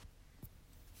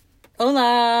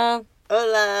Hola.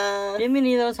 Hola.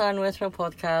 Bienvenidos a nuestro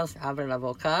podcast Abre la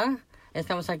Boca.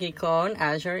 Estamos aquí con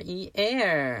Azure y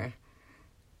Aer.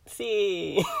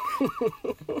 Sí.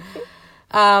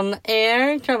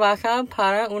 Aer trabaja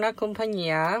para una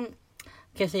compañía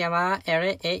que se llama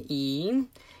REI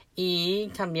y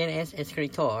también es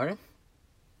escritor.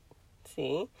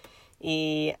 Sí.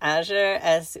 Y Azure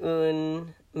es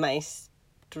un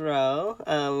maestro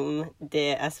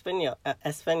de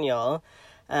español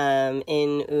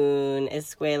en una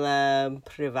escuela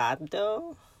privada.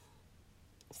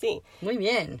 Sí. Muy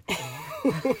bien.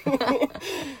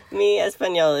 Mi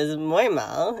español es muy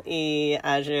mal y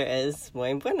Azure es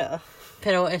muy bueno.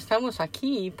 Pero estamos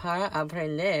aquí para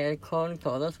aprender con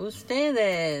todos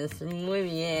ustedes. Muy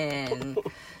bien.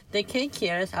 ¿De qué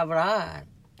quieres hablar,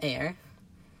 Aer?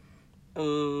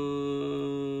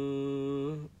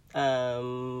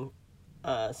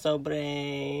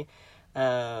 Sobre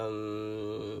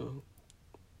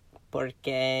por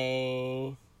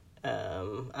qué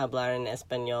hablar en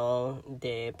español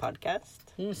de podcast.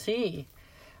 Sí.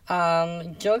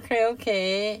 Yo creo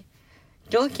que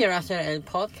yo quiero hacer el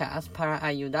podcast para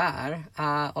ayudar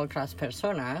a otras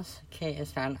personas que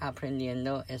están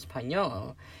aprendiendo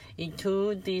español. Y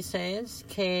tú dices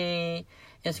que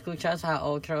escuchas a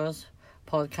otros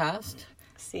podcasts.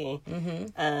 Sí.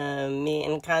 Uh-huh. Me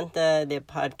encanta de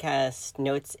podcast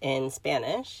Notes in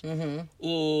Spanish. Uh-huh.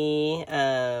 Y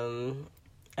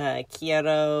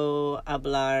quiero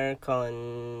hablar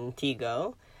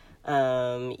contigo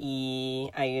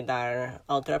y ayudar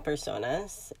a otras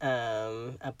personas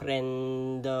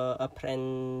aprendiendo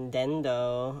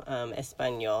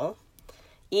español.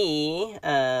 Y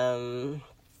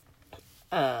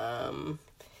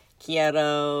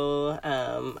quiero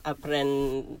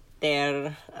aprender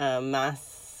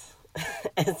más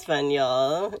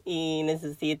español y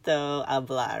necesito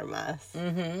hablar más.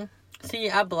 Uh-huh. Sí,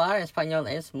 hablar español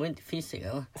es muy difícil.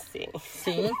 Sí.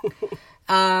 Sí.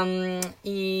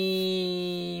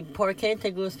 ¿Y por qué te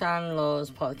gustan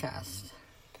los podcasts?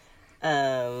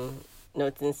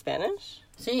 Notes in Spanish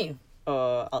Sí.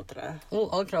 o otra.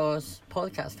 Otros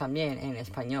podcasts también en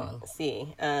español.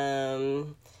 Sí.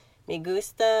 Me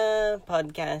gusta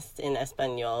podcast en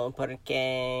español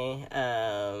porque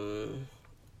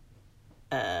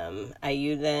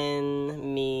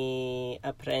ayudan mi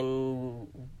aprendiendo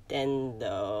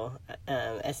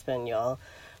español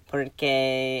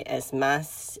porque es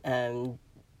más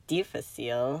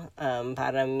difícil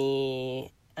para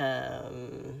mí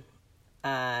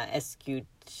escuchar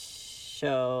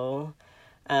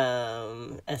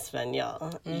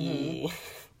español y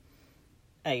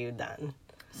ayudan.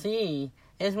 Sí,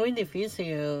 es muy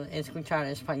difícil escuchar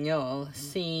español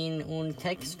sin un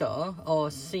texto o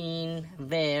sin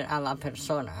ver a la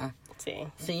persona. Sí.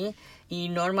 Sí, y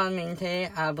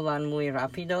normalmente hablan muy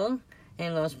rápido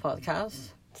en los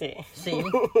podcasts. Sí. Sí.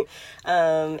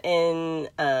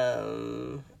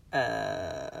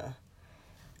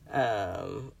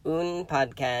 Un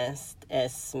podcast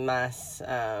es más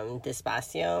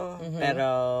despacio,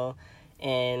 pero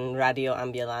en radio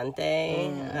ambulante,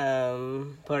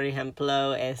 por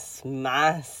ejemplo, es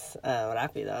más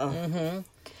rápido. Uh-huh.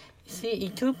 Sí, y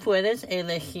tú puedes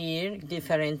elegir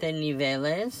diferentes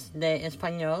niveles de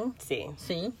español. Sí.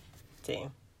 Sí. Sí.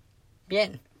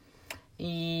 Bien.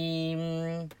 ¿Y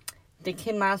de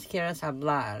qué más quieres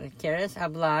hablar? ¿Quieres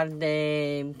hablar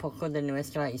de un poco de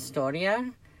nuestra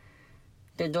historia?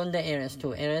 ¿De dónde eres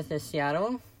tú? ¿Eres de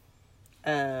Seattle?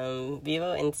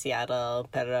 Vivo en Seattle,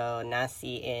 pero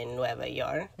nací en Nueva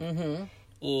York. Uh-huh.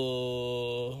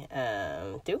 ¿Y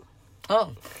tú?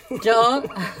 Oh, yo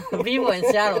vivo en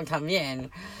Seattle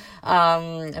también,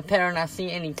 pero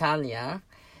nací en Italia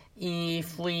y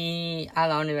fui a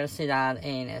la universidad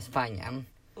en España.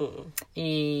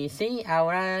 Y sí,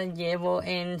 ahora llevo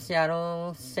en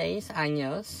Seattle 6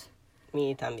 años.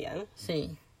 Mi también.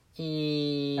 Sí.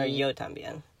 Y O yo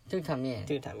también. tú también.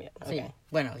 Tú también. Sí. Okay.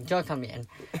 Bueno, yo también.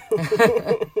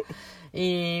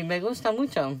 Y me gusta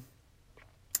mucho.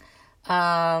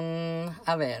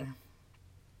 A ver.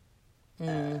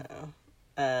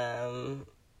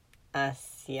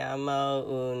 Hacíamos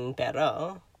un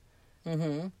perro.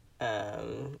 Uh-huh.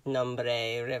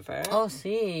 Nombre River. Oh,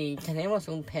 sí, tenemos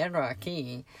un perro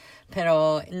aquí.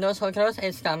 Pero nosotros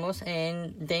estamos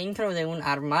dentro de un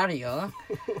armario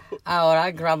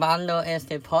ahora grabando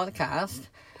este podcast.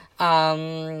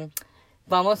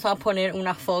 Vamos a poner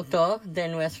una foto de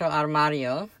nuestro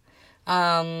armario.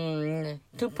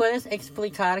 ¿Tú puedes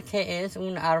explicar qué es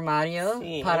un armario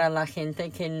Sí. para la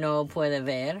gente que no puede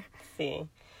ver? Sí.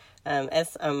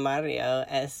 Es armario,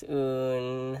 es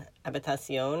una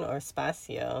habitación o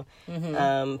espacio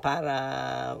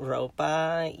para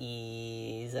ropa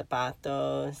y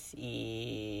zapatos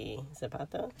Sí.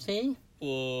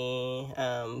 y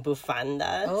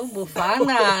bufandas. Oh,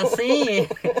 bufanda, sí.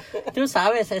 Tú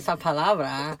sabes esa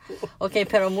palabra. Ok,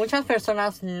 pero muchas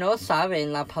personas no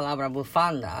saben la palabra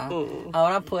bufanda.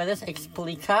 Ahora puedes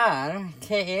explicar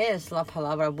qué es la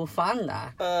palabra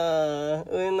bufanda.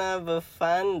 Una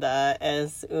bufanda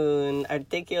es un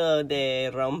artículo de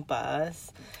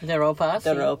ropas. ¿De ropa?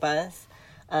 De Sí. ropas.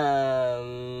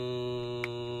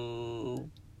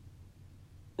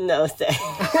 No sé.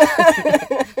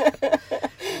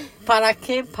 ¿Para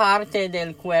qué parte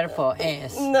del cuerpo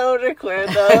es? No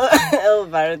recuerdo el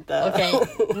parto. Ok,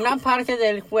 una parte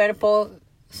del cuerpo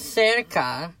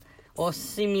cerca o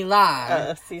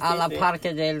similar a la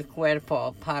parte del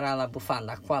cuerpo para la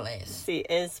bufanda. ¿Cuál es? Sí,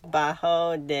 es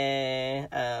bajo de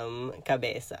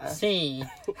cabeza. Sí,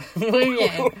 muy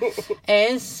bien.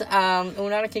 Es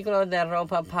un artículo de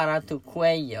ropa para tu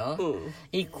cuello.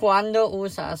 ¿Y cuándo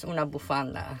usas una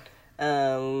bufanda?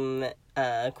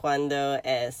 Cuando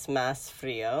es más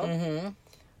frío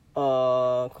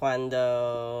o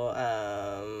cuando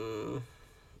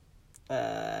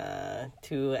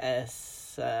tú es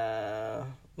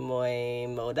muy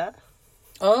moda.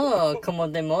 Oh, como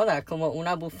de moda, como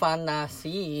una bufanda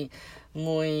así,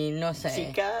 muy, no sé.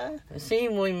 Chica. Sí,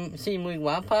 muy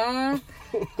guapa.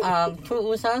 ¿Tú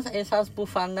usas esas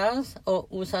bufandas o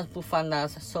usas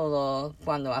bufandas solo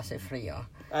cuando hace frío?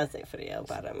 Hace frío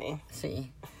para mí.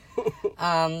 Sí.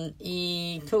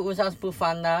 ¿Y tú usas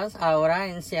bufandas ahora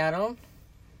en Seattle?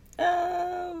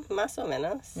 Más o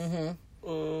menos.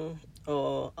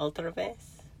 ¿O otra vez?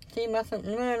 Sí, más o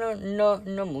menos,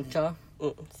 no mucho.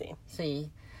 Sí.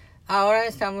 Sí. Ahora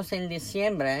estamos en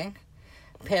diciembre,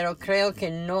 pero creo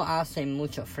que no hace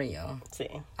mucho frío. Sí.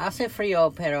 Hace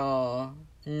frío, pero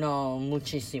no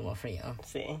muchísimo frío.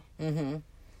 Sí.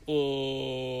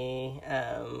 Y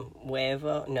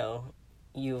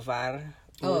lluvar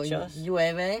muchos.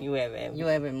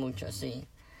 Llueve mucho, sí.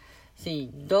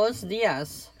 Sí, 2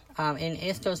 días, en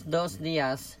estos 2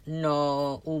 días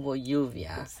no hubo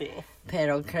lluvia. Sí.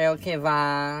 Pero creo que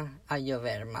va a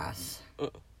llover más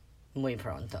muy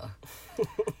pronto.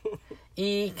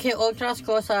 ¿Y qué otras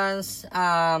cosas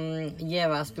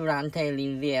llevas durante el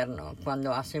invierno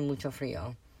cuando hace mucho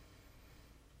frío?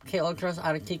 ¿Qué otros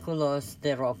artículos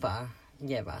de ropa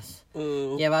llevas?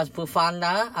 ¿Llevas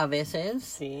bufanda a veces?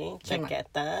 Sí,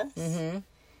 chaquetas.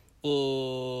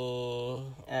 Y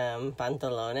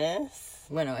pantalones.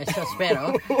 Bueno, eso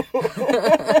espero.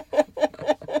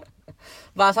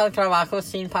 ¿Vas al trabajo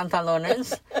sin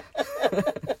pantalones?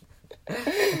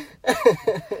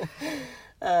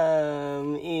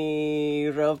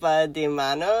 Y ropa de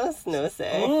manos, no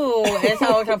sé.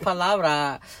 Esa otra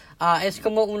palabra. Es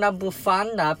como una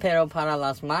bufanda, pero para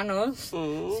las manos.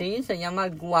 Sí, se llama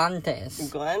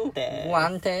guantes.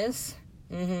 Guantes.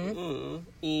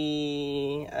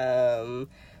 Y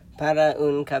para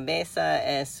un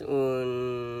cabeza es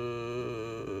un...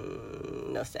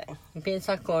 no sé.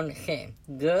 Empieza con G.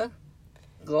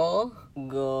 Go.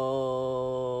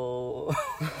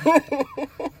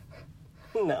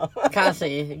 No.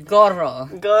 Casi. Gorro,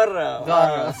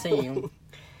 sí.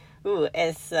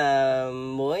 Es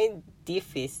muy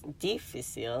difícil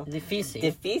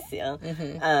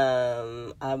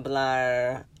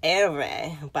hablar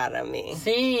R para mí.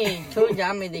 Sí, tú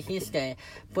ya me dijiste.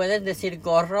 ¿Puedes decir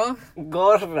gorro?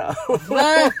 Gorro.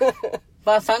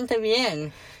 Bastante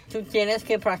bien. Tú tienes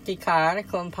que practicar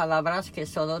con palabras que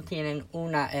solo tienen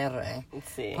una R.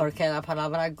 Sí. Porque la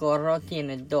palabra gorro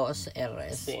tiene 2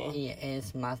 R's. Sí. Y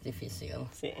es más difícil.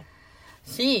 Sí.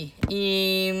 Sí,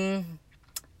 y...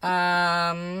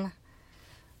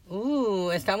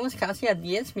 estamos casi a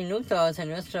 10 minutos en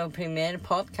nuestro primer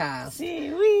podcast.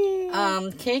 Sí, uy.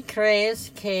 ¿Qué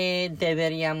crees que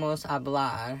deberíamos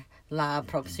hablar la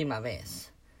próxima vez?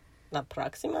 ¿La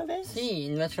próxima vez? Sí,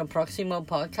 nuestro próximo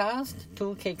podcast.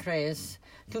 ¿Tú qué crees?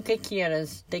 ¿Tú qué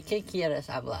quieres? ¿De qué quieres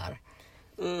hablar?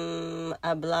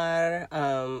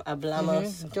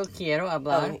 Hablamos... Yo quiero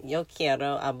hablar. Yo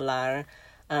quiero hablar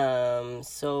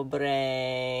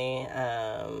sobre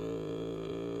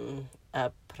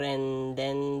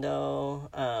aprendiendo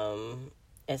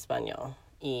español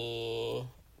y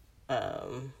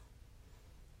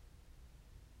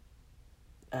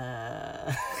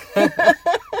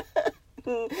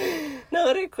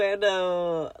no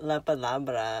recuerdo la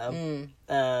palabra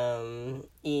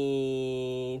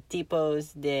y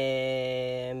tipos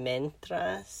de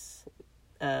mantras.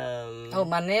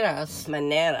 Maneras.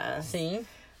 Maneras. Sí.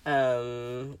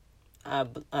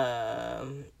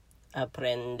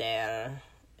 aprender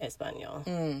español.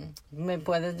 ¿Me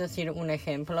puedes decir un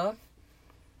ejemplo?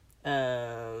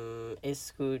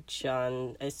 Escucho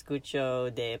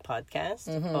de podcast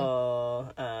o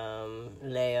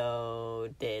leo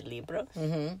de libros.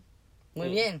 Muy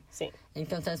bien. Sí.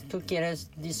 Entonces, ¿tú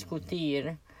quieres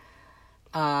discutir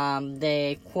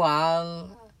de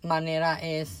cuál manera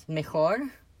es mejor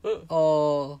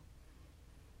o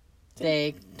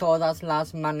de todas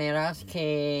las maneras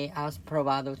que has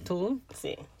probado tú?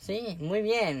 Sí. Sí, muy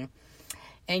bien.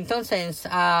 Entonces,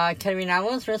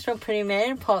 terminamos nuestro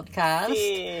primer podcast.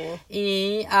 Sí.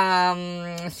 Y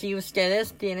si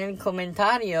ustedes tienen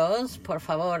comentarios, por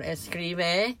favor,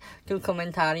 escribe tu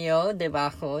comentario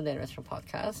debajo de nuestro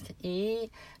podcast. Y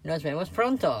nos vemos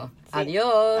pronto. Sí.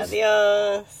 Adiós.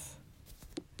 Adiós.